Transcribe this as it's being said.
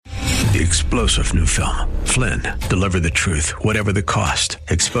The explosive new film, Flynn, deliver the truth, whatever the cost,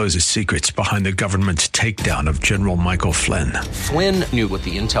 exposes secrets behind the government's takedown of General Michael Flynn. Flynn knew what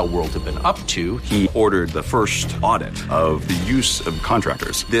the intel world had been up to. He ordered the first audit of the use of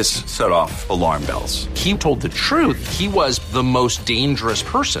contractors. This set off alarm bells. He told the truth. He was the most dangerous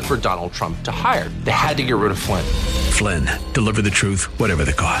person for Donald Trump to hire. They had to get rid of Flynn. Flynn, deliver the truth, whatever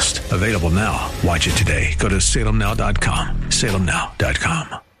the cost. Available now. Watch it today. Go to salemnow.com.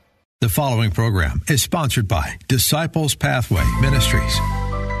 salemnow.com. The following program is sponsored by Disciples Pathway Ministries.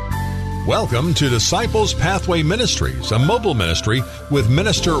 Welcome to Disciples Pathway Ministries, a mobile ministry with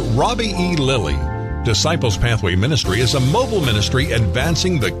Minister Robbie E. Lilly. Disciples Pathway Ministry is a mobile ministry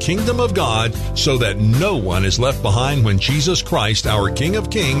advancing the kingdom of God so that no one is left behind when Jesus Christ, our King of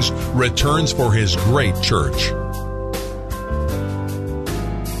Kings, returns for his great church.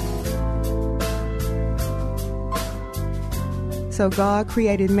 So God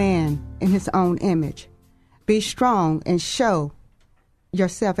created man in his own image. Be strong and show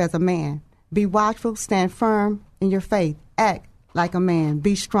yourself as a man. Be watchful, stand firm in your faith. Act like a man.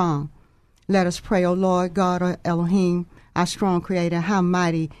 Be strong. Let us pray, O Lord God, or Elohim, our strong creator. How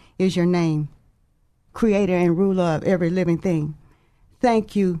mighty is your name, creator and ruler of every living thing.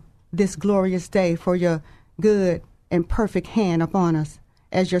 Thank you this glorious day for your good and perfect hand upon us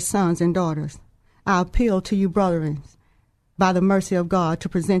as your sons and daughters. I appeal to you, brethren, by the mercy of God, to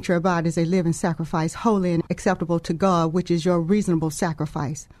present your body as a living sacrifice, holy and acceptable to God, which is your reasonable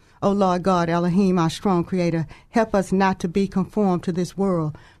sacrifice. O Lord God, Elohim, our strong creator, help us not to be conformed to this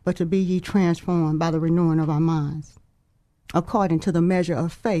world, but to be ye transformed by the renewing of our minds, according to the measure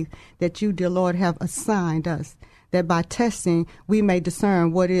of faith that you, dear Lord, have assigned us, that by testing we may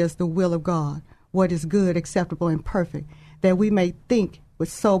discern what is the will of God, what is good, acceptable, and perfect, that we may think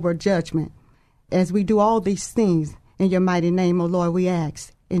with sober judgment. As we do all these things, in your mighty name, O Lord, we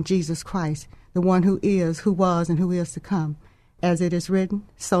ask, in Jesus Christ, the one who is, who was, and who is to come. As it is written,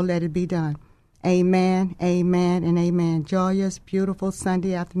 so let it be done. Amen, amen, and amen. Joyous, beautiful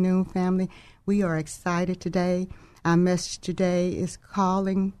Sunday afternoon, family. We are excited today. Our message today is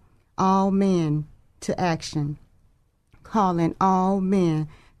calling all men to action. Calling all men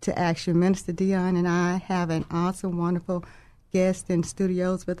to action. Minister Dion and I have an awesome, wonderful guest in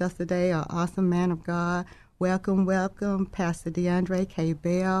studios with us today, an awesome man of God. Welcome, welcome, Pastor DeAndre K.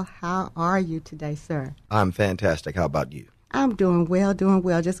 Bell. How are you today, sir? I'm fantastic. How about you? I'm doing well.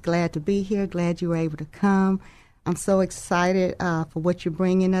 Just glad to be here. Glad you were able to come. I'm so excited for what you're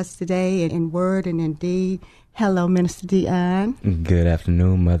bringing us today in word and in deed. Hello, Minister Dion. Good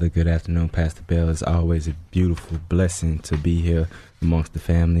afternoon, Mother. Good afternoon, Pastor Bell. It's always a beautiful blessing to be here amongst the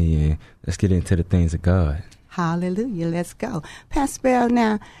family, and let's get into the things of God. Hallelujah. Let's go. Pastor Bell,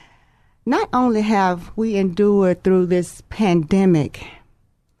 now, not only have we endured through this pandemic,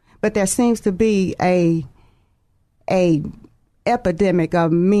 but there seems to be a epidemic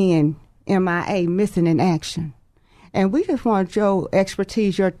of men, MIA, missing in action. And we just want your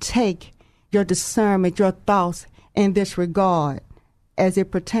expertise, your take, your discernment, your thoughts in this regard as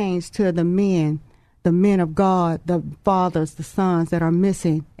it pertains to the men of God, the fathers, the sons that are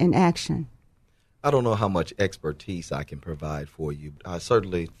missing in action. I don't know how much expertise I can provide for you. I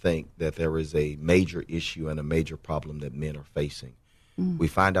certainly think that there is a major issue and a major problem that men are facing. We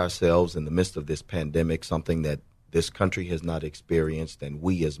find ourselves in the midst of this pandemic, something that this country has not experienced and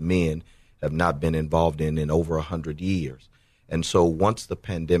we as men have not been involved in over 100 years. And so once the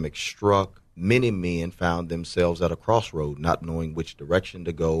pandemic struck, many men found themselves at a crossroad, not knowing which direction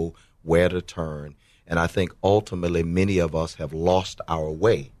to go, where to turn. And I think ultimately many of us have lost our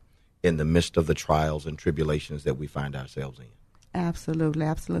way in the midst of the trials and tribulations that we find ourselves in. Absolutely,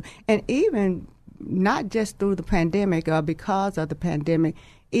 absolutely. And even not just through the pandemic or because of the pandemic,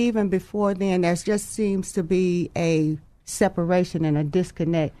 even before then, there just seems to be a separation and a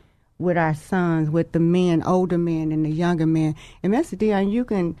disconnect with our sons, with the men, older men and the younger men. And Mr. Dion, you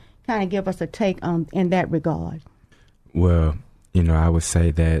can kind of give us a take on in that regard. Well, I would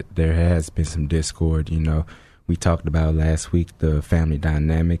say that there has been some discord. We talked about last week the family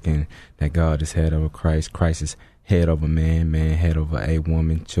dynamic and that God is head over Christ. Christ is head over man, man head over a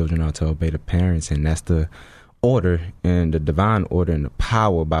woman. Children are to obey the parents, and that's the order and the divine order and the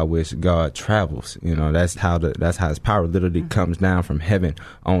power by which God travels. That's how his power literally comes down from heaven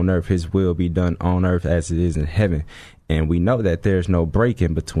on earth. His will be done on earth as it is in heaven. And we know that there's no break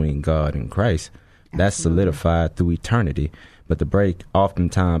in between God and Christ. That's solidified through eternity. But the break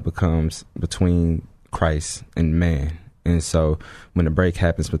oftentimes becomes between Christ and man. And so when the break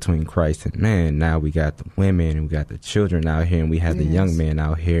happens between Christ and man, now we got the women and we got the children out here and we have the young men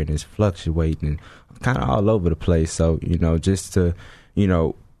out here, and it's fluctuating and kind of all over the place. So, just to,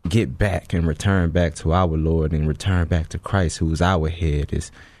 get back and return back to our Lord and return back to Christ, who is our head,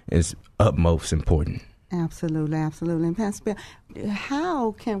 is utmost important. Absolutely, absolutely. And Pastor Bill,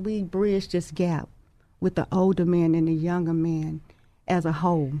 how can we bridge this gap with the older men and the younger men as a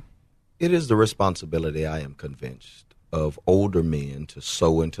whole? It is the responsibility, I am convinced, of older men to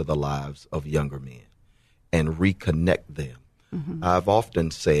sow into the lives of younger men and reconnect them. Mm-hmm. I've often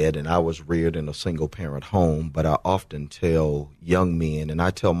said, and I was reared in a single-parent home, but I often tell young men, and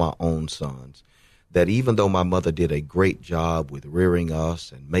I tell my own sons, that even though my mother did a great job with rearing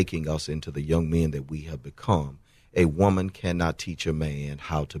us and making us into the young men that we have become, a woman cannot teach a man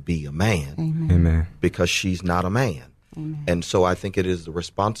how to be a man. Amen. Because she's not a man. Amen. And so I think it is the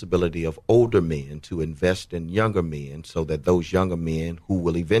responsibility of older men to invest in younger men so that those younger men who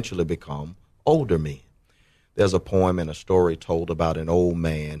will eventually become older men. There's a poem and a story told about an old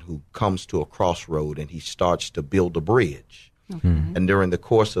man who comes to a crossroad and he starts to build a bridge. Okay. And during the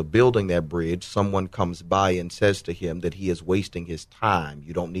course of building that bridge, someone comes by and says to him that he is wasting his time.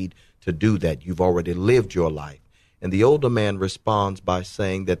 You don't need to do that. You've already lived your life. And the older man responds by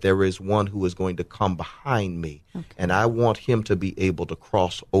saying that there is one who is going to come behind me, and I want him to be able to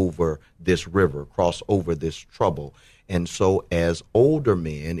cross over this river, cross over this trouble. And so as older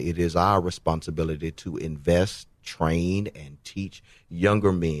men, it is our responsibility to invest, train, and teach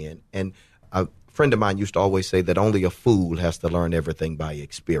younger men. And a friend of mine used to always say that only a fool has to learn everything by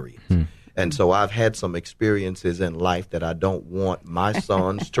experience. And so I've had some experiences in life that I don't want my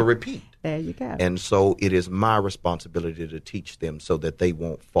sons to repeat. There you go. And so it is my responsibility to teach them so that they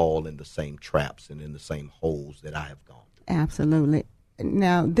won't fall in the same traps and in the same holes that I have gone through. Absolutely.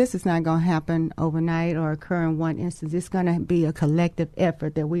 Now, this is not going to happen overnight or occur in one instance. It's going to be a collective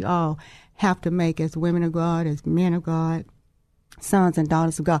effort that we all have to make as women of God, as men of God, sons and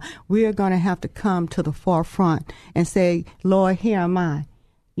daughters of God. We are going to have to come to the forefront and say, Lord, here am I.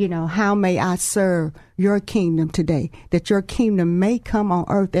 You know, how may I serve your kingdom today, that your kingdom may come on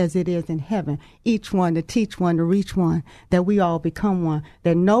earth as it is in heaven, each one to teach one to reach one, that we all become one,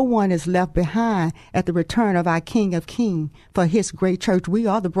 that no one is left behind at the return of our King of Kings for his great church. We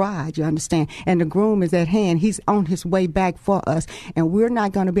are the bride, you understand, and the groom is at hand. He's on his way back for us, and we're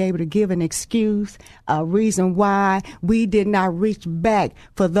not going to be able to give an excuse, a reason why we did not reach back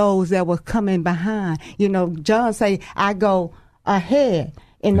for those that were coming behind. You know, John say, I go ahead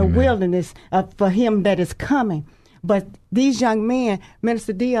in the wilderness for him that is coming. But these young men,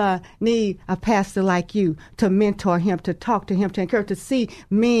 Minister Dion, need a pastor like you to mentor him, to talk to him, to encourage, to see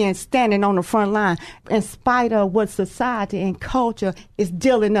men standing on the front line in spite of what society and culture is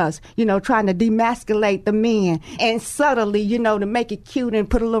dealing us, you know, trying to demasculate the men and subtly, you know, to make it cute and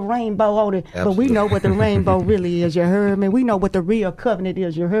put a little rainbow on it. Absolutely. But we know what the rainbow really is, you heard me? We know what the real covenant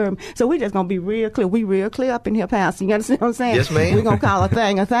is, you heard me? So we just going to be real clear. We real clear up in here, Pastor. You understand what I'm saying? Yes, ma'am. We're going to call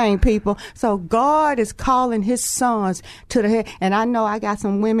a thing, people. So God is calling his sons to the head. And I know I got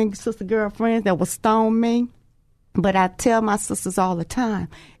some women, sister girlfriends that will stone me, but I tell my sisters all the time,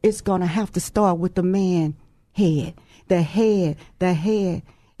 it's going to have to start with the man head. The head.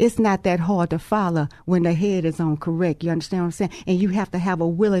 It's not that hard to follow when the head is on correct. You understand what I'm saying? And you have to have a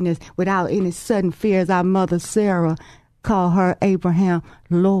willingness without any sudden fears. Our mother Sarah called her Abraham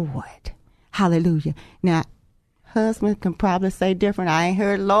Lord. Hallelujah. Now, husband can probably say different. I ain't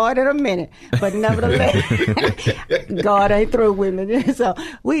heard Lord in a minute, but nevertheless, God ain't through with me. So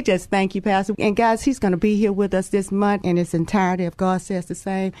we just thank you, Pastor. And guys, he's going to be here with us this month in its entirety, if God says the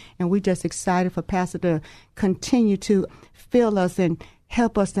same. And we just excited for Pastor to continue to fill us and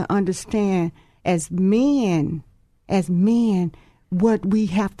help us to understand as men, what we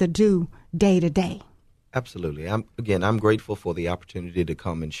have to do day to day. Absolutely. I'm grateful for the opportunity to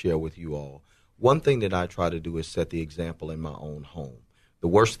come and share with you all. One thing that I try to do is set the example in my own home. The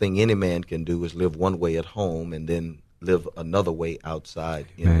worst thing any man can do is live one way at home and then live another way outside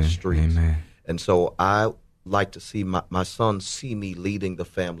in the streets. Amen. And so I like to see my sons see me leading the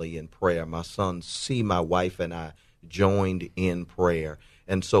family in prayer. My sons see my wife and I joined in prayer.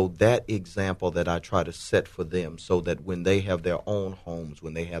 And so that example that I try to set for them so that when they have their own homes,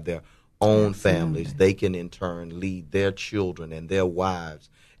 when they have their own families, they can in turn lead their children and their wives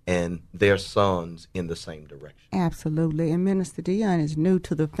and their sons in the same direction. Absolutely. And Minister Dion is new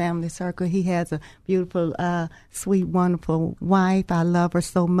to the family circle. He has a beautiful, sweet, wonderful wife. I love her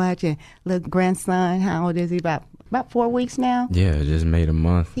so much. And little grandson, how old is he? About 4 weeks now? Yeah, just made a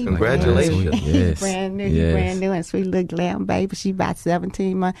month. Congratulations. He's brand new. He's brand new and sweet little glam baby. She about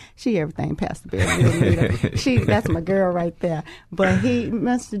 17 months. She everything, Pastor Bill. That's my girl right there. But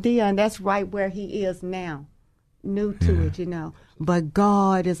Mr. Dion, that's right where he is now. new to it, you know. But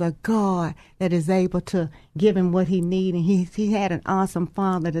God is a God that is able to give him what he needs. And he had an awesome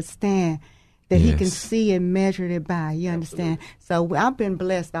father to stand that he can see and measure it by. You understand? So I've been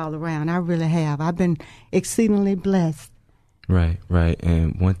blessed all around. I really have. I've been exceedingly blessed. Right.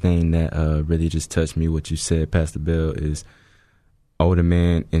 And one thing that really just touched me, what you said, Pastor Bill, is older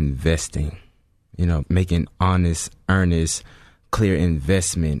men investing, you know, making honest, earnest, clear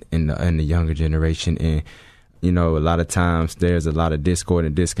investment in the younger generation. And, you know, a lot of times there's a lot of discord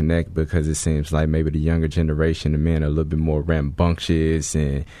and disconnect because it seems like maybe the younger generation, the men are a little bit more rambunctious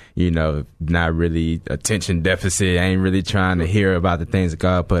and, you know, not really attention deficit, ain't really trying to hear about the things of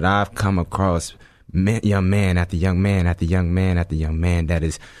God. But I've come across young man after young man after young man after young man that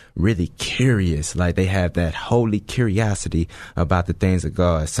is really curious. Like they have that holy curiosity about the things of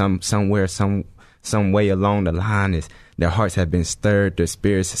God. Somewhere, some way along the line is their hearts have been stirred, their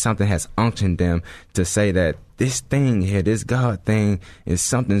spirits, something has unctioned them to say that this thing here, this God thing, is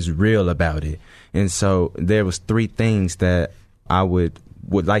something's real about it. And so there was 3 things that I would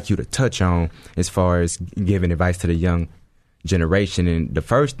like you to touch on as far as giving advice to the young generation. And the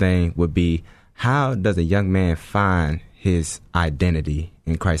first thing would be, how does a young man find his identity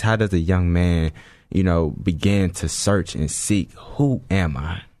in Christ? How does a young man, you know, begin to search and seek, who am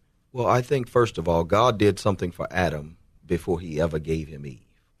I? Well, I think, first of all, God did something for Adam before he ever gave him Eve.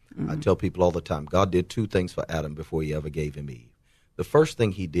 I tell people all the time, God did 2 things for Adam before he ever gave him Eve. The first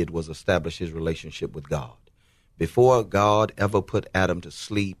thing he did was establish his relationship with God. Before God ever put Adam to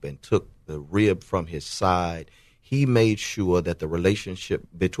sleep and took the rib from his side, he made sure that the relationship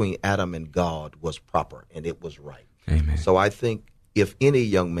between Adam and God was proper and it was right. Amen. So I think if any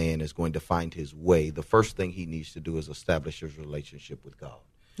young man is going to find his way, the first thing he needs to do is establish his relationship with God.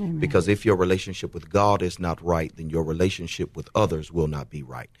 Amen. Because if your relationship with God is not right, then your relationship with others will not be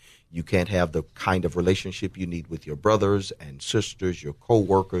right. You can't have the kind of relationship you need with your brothers and sisters, your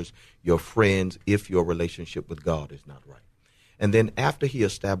co-workers, your friends, if your relationship with God is not right. And then after he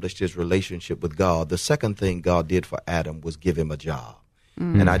established his relationship with God, the second thing God did for Adam was give him a job.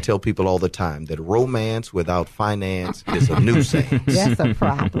 And I tell people all the time that romance without finance is a nuisance. That's a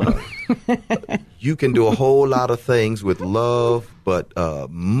problem. You can do a whole lot of things with love, but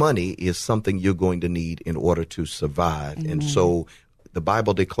money is something you're going to need in order to survive. Amen. And so the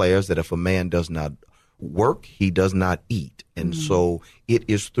Bible declares that if a man does not work, he does not eat. And so it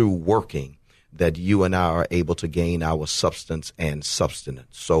is through working that you and I are able to gain our substance and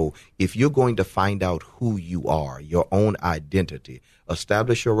sustenance. So if you're going to find out who you are, your own identity,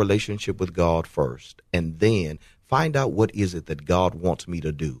 establish your relationship with God first, and then find out what is it that God wants me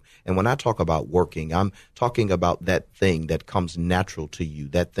to do. And when I talk about working, I'm talking about that thing that comes natural to you,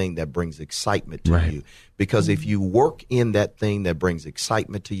 that thing that brings excitement to you. Because if you work in that thing that brings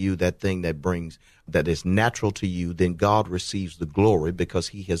excitement to you, that thing that is natural to you, then God receives the glory because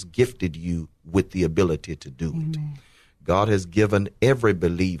he has gifted you with the ability to do it. God has given every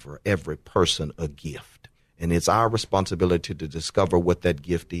believer, every person a gift. And it's our responsibility to discover what that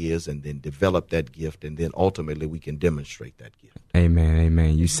gift is and then develop that gift. And then ultimately we can demonstrate that gift.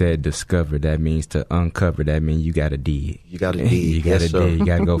 Amen. You said discover. That means to uncover. That means you got to dig. You got to dig. You got to dig. You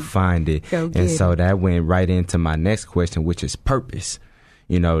got to go find it. And so that went right into my next question, which is purpose.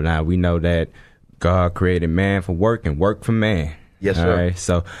 You know, now we know that God created man for work and work for man. Yes, sir. All right.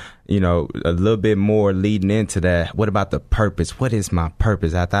 So, you know, a little bit more leading into that. What about the purpose? What is my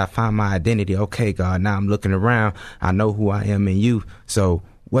purpose? After I find my identity, okay, God, now I'm looking around. I know who I am in you. So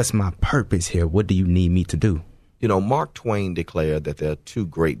what's my purpose here? What do you need me to do? You know, Mark Twain declared that there are 2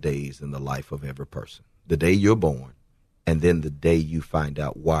 great days in the life of every person. The day you're born, and then the day you find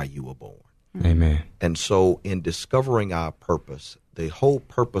out why you were born. Amen. And so in discovering our purpose, the whole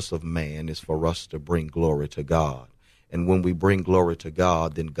purpose of man is for us to bring glory to God. And when we bring glory to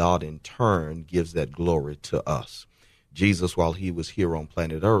God, then God in turn gives that glory to us. Jesus, while he was here on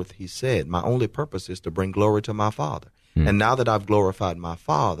planet Earth, he said, my only purpose is to bring glory to my Father. And now that I've glorified my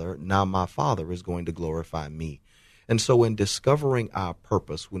Father, now my Father is going to glorify me. And so in discovering our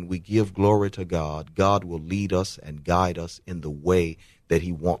purpose, when we give glory to God, God will lead us and guide us in the way that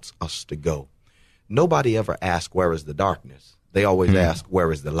he wants us to go. Nobody ever asks, where is the darkness? They always ask, where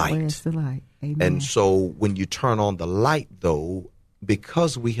is the light? Where is the light? Amen. And so when you turn on the light, though,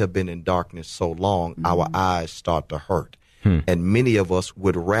 because we have been in darkness so long, our eyes start to hurt. And many of us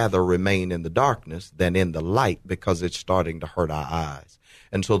would rather remain in the darkness than in the light because it's starting to hurt our eyes.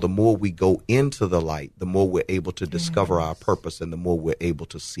 And so the more we go into the light, the more we're able to discover our purpose and the more we're able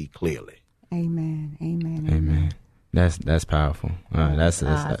to see clearly. Amen. That's powerful. That's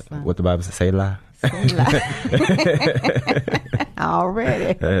awesome. what the Bible says. Selah.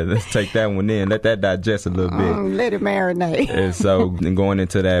 Already. Let's take that one in. Let that digest a little bit. Let it marinate. And so going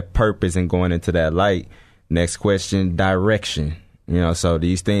into that purpose and going into that light, next question, direction. So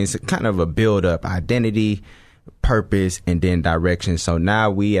these things kind of a build up, identity, purpose, and then direction. So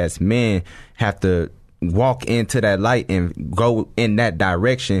now we as men have to walk into that light and go in that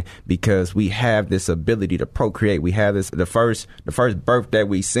direction because we have this ability to procreate. We have this, the first birth that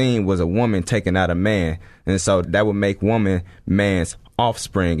we seen was a woman taken out of man. And so that would make woman man's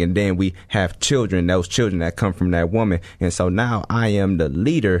offspring. And then we have children, those children that come from that woman. And so now I am the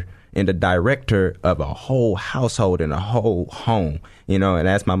leader and the director of a whole household and a whole home, and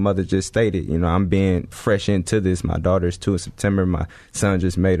as my mother just stated, I'm being fresh into this. My daughter's 2 in September. My son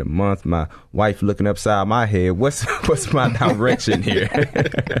just made a month. My wife looking upside my head. What's my direction here?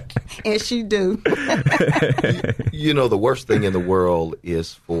 And she do. The worst thing in the world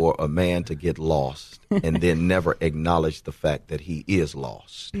is for a man to get lost and then never acknowledge the fact that he is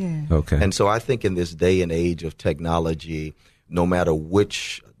lost. Yeah. Okay. And so I think in this day and age of technology, no matter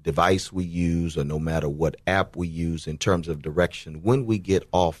which device we use or no matter what app we use in terms of direction, when we get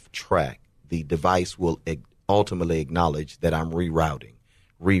off track, the device will ultimately acknowledge that I'm rerouting.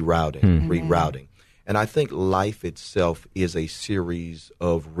 And I think life itself is a series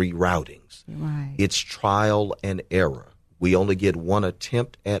of reroutings. Right. It's trial and error. We only get one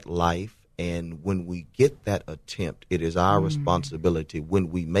attempt at life, and when we get that attempt, it is our responsibility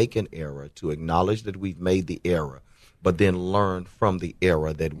when we make an error to acknowledge that we've made the error, but then learn from the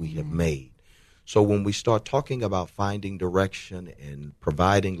error that we have made. So when we start talking about finding direction and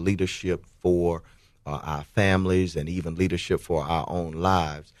providing leadership for our families and even leadership for our own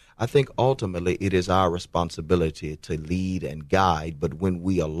lives, I think ultimately it is our responsibility to lead and guide. But when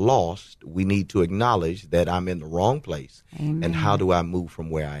we are lost, we need to acknowledge that I'm in the wrong place. Amen. And how do I move from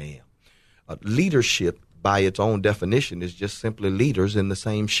where I am? Leadership, by its own definition, is just simply leaders in the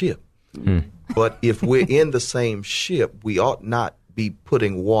same ship. But if we're in the same ship, we ought not be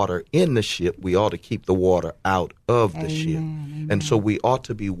putting water in the ship. We ought to keep the water out of the ship. Amen. And so we ought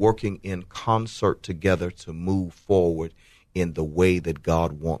to be working in concert together to move forward in the way that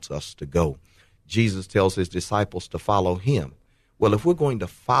God wants us to go. Jesus tells his disciples to follow him. Well, if we're going to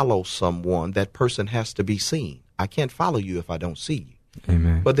follow someone, that person has to be seen. I can't follow you if I don't see you.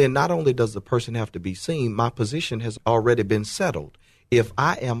 Amen. But then not only does the person have to be seen, my position has already been settled. If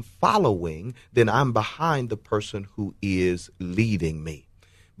I am following, then I'm behind the person who is leading me.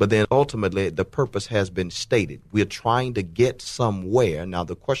 But then ultimately, the purpose has been stated. We're trying to get somewhere. Now,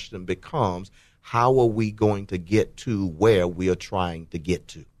 the question becomes, how are we going to get to where we are trying to get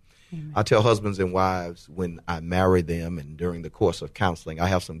to? Amen. I tell husbands and wives when I marry them and during the course of counseling, I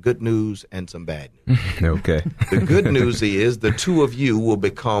have some good news and some bad news. Okay. The good news is the two of you will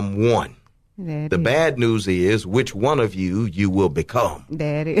become one. The bad news is which one of you will become.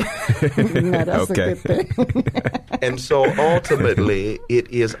 That is. No, that's Okay. a good thing. And so ultimately, it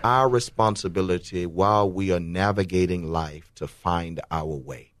is our responsibility while we are navigating life to find our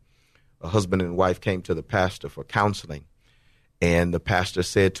way. A husband and wife came to the pastor for counseling, and the pastor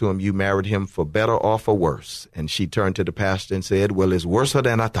said to him, "You married him for better or for worse?" And she turned to the pastor and said, "Well, it's worse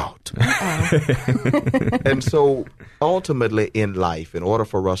than I thought." And so ultimately in life, in order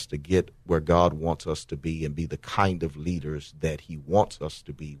for us to get where God wants us to be and be the kind of leaders that he wants us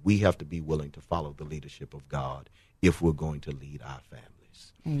to be, we have to be willing to follow the leadership of God if we're going to lead our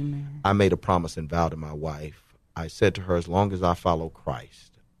families. Amen. I made a promise and vow to my wife. I said to her, as long as I follow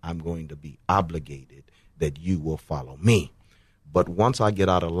Christ, I'm going to be obligated that you will follow me. But once I get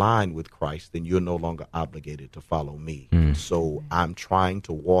out of line with Christ, then you're no longer obligated to follow me. So I'm trying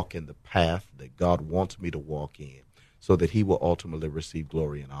to walk in the path that God wants me to walk in so that he will ultimately receive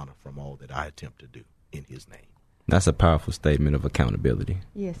glory and honor from all that I attempt to do in his name. That's a powerful statement of accountability.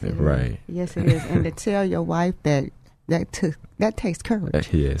 Yes, it Right. is. Yes, it is. And to tell your wife that takes courage.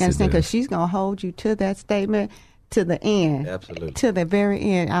 Yes, And it because does. she's going to hold you to that statement to the end. Absolutely. To the very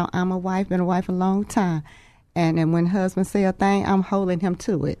end. I'm a wife, been a wife a long time. And then when husband say a thing, I'm holding him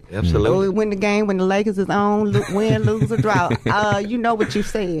to it. Absolutely. When the game, when the Lakers is on, win, lose, or draw, you know what you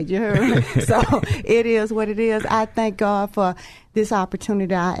said. You heard me? So it is what it is. I thank God for this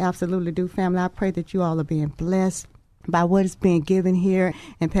opportunity. I absolutely do, family. I pray that you all are being blessed by what is being given here.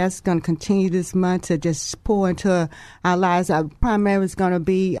 And Pastor's going to continue this month to just pour into our lives. Our primary is going to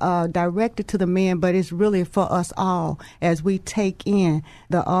be directed to the men, but it's really for us all as we take in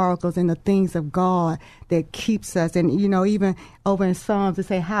the oracles and the things of God that keeps us. And, you know, even over in Psalms, they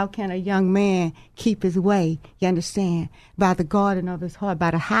say, how can a young man keep his way? You understand? By the guarding of his heart,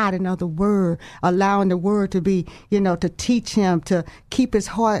 by the hiding of the word, allowing the word to be, you know, to teach him, to keep his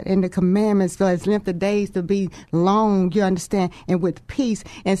heart in the commandments for his length of days to be long, you understand, and with peace.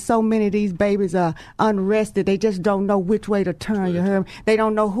 And so many of these babies are unrested. They just don't know which way to turn, you heard me? They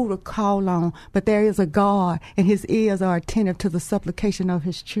don't know who to call on. But there is a God, and his ears are attentive to the supplication of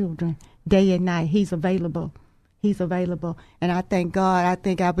his children. Day and night, he's available. He's available. And I thank God. I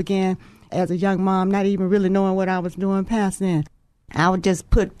think I began as a young mom, not even really knowing what I was doing past then. I would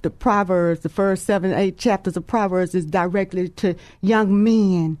just put the Proverbs, the first 7, 8 chapters of Proverbs is directly to young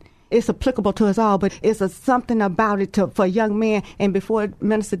men. It's applicable to us all, but it's something about it for young men. And before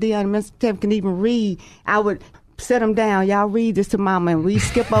Minister Dion and Minister Tim can even read, I would sit them down. Y'all read this to Mama, and we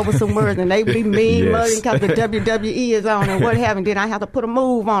skip over some words, and they be mean, Yes. because the WWE is on and what have you. Then I have to put a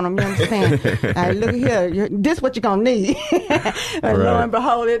move on them, you understand? Look here, this what you're going to need. And lo and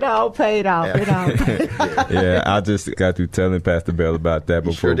behold, it all paid off. It all paid off. Yeah, I just got through telling Pastor Bell about that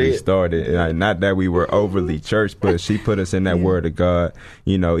before we started. And not that we were overly church, but she put us in that word of God.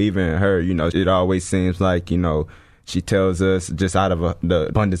 You know, even her, you know, it always seems like, you know, she tells us just out of the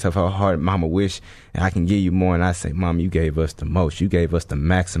abundance of her heart, Mama, wish I can give you more. And I say, Mama, you gave us the most. You gave us the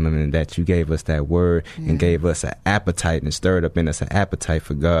maximum in that. You gave us that word and gave us an appetite and stirred up in us an appetite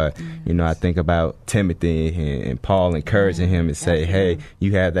for God. Yes. You know, I think about Timothy and Paul encouraging him and say, hey,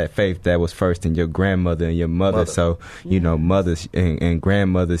 you have that faith that was first in your grandmother and your mother. So, you know, mothers and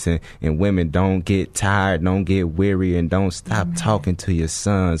grandmothers and women, don't get tired, don't get weary, and don't stop talking to your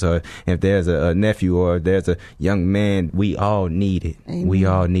sons. Or if there's a nephew or if there's a young man, we all need it. Amen. We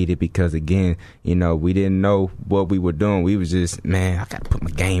all need it because, again, you know, we didn't know what we were doing. We was just, man, I got to put my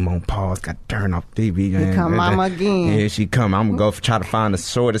game on pause, got to turn off TV. Here come Mama again. Here she come. I'm going to go try to find the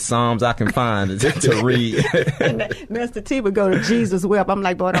shortest Psalms I can find to read. And Mr. T would go to Jesus Whip. I'm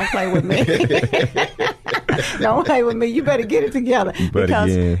like, boy, don't play with me. Don't play with me. You better get it together. But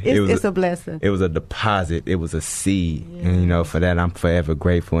because again, it's a blessing. It was a deposit. It was a seed. And, you know, for that, I'm forever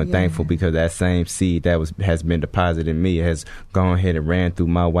grateful and thankful, because that same seed that has been deposited in me has gone ahead and ran through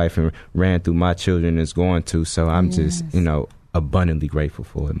my wife and ran through my children and is going to. So I'm just, you know, abundantly grateful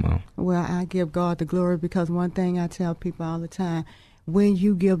for it, Mom. Well, I give God the glory, because one thing I tell people all the time, when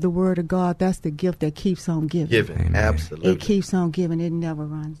you give the word of God, that's the gift that keeps on giving. Amen. Absolutely. It keeps on giving. It never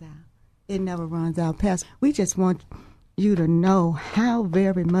runs out. It never runs out. Pastor, we just want you to know how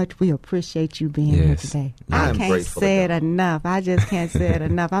very much we appreciate you being here today. I can't say it enough. I just can't say it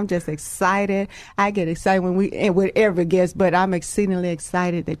enough. I'm just excited. I get excited with every guest, but I'm exceedingly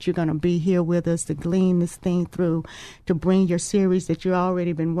excited that you're going to be here with us to glean this thing through, to bring your series that you've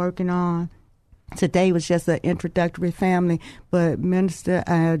already been working on. Today was just an introductory family, but Minister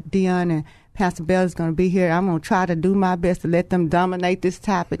Dion and Pastor Bell is going to be here. I'm going to try to do my best to let them dominate this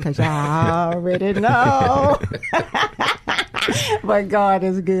topic, because y'all already know. But God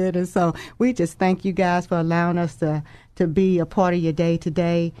is good. And so we just thank you guys for allowing us to be a part of your day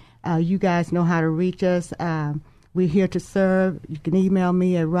today. You guys know how to reach us. We're here to serve. You can email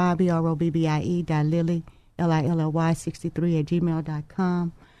me at Robbie, ROBBIE.Lilly,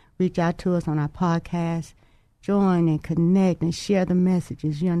 LILLY63@gmail.com. Reach out to us on our podcast. Join and connect and share the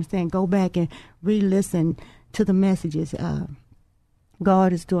messages. You understand? Go back and re-listen to the messages.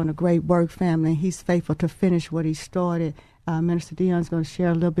 God is doing a great work, family. He's faithful to finish what he started. Minister Dion's going to share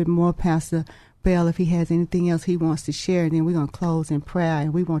a little bit more. Pastor Bell, if he has anything else he wants to share, and then we're going to close in prayer.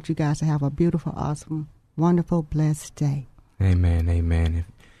 And we want you guys to have a beautiful, awesome, wonderful, blessed day. Amen, amen. If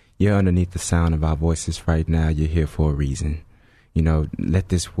you're underneath the sound of our voices right now, you're here for a reason. You know, let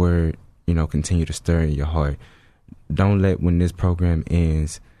this word, you know, continue to stir in your heart. Don't let, when this program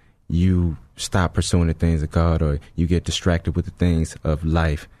ends, you stop pursuing the things of God, or you get distracted with the things of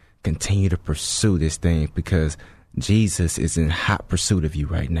life. Continue to pursue this thing, because Jesus is in hot pursuit of you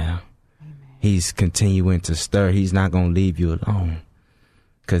right now. Amen. He's continuing to stir. He's not going to leave you alone,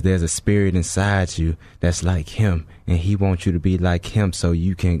 because there's a spirit inside you that's like him, and he wants you to be like him so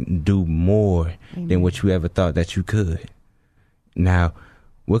you can do more than what you ever thought that you could. Now,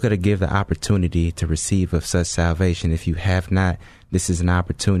 we're going to give the opportunity to receive of such salvation. If you have not, this is an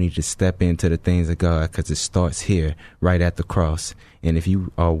opportunity to step into the things of God, because it starts here, right at the cross. And if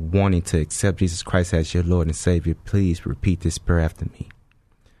you are wanting to accept Jesus Christ as your Lord and Savior, please repeat this prayer after me.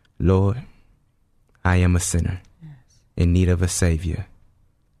 Lord, I am a sinner in need of a Savior.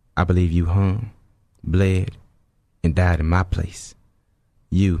 I believe you hung, bled, and died in my place.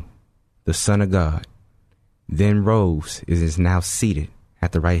 You, the Son of God, then rose and is now seated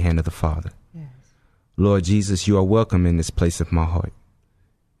at the right hand of the Father. Yes. Lord Jesus, you are welcome in this place of my heart.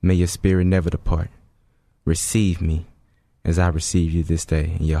 May your spirit never depart. Receive me as I receive you this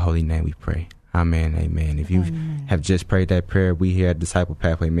day. In your holy name we pray. Amen, amen. If you have just prayed that prayer, we here at Disciple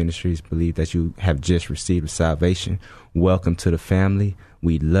Pathway Ministries believe that you have just received salvation. Welcome to the family.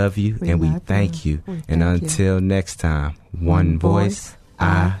 We love you and we thank you. And until next time, one voice,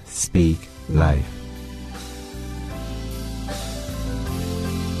 I speak life.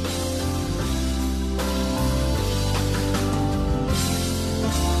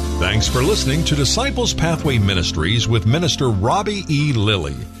 Thanks for listening to Disciples Pathway Ministries with Minister Robbie E.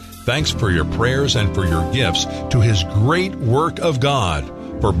 Lilly. Thanks for your prayers and for your gifts to his great work of God.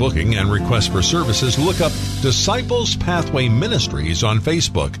 For booking and requests for services, look up Disciples Pathway Ministries on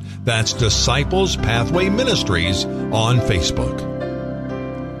Facebook. That's Disciples Pathway Ministries on Facebook.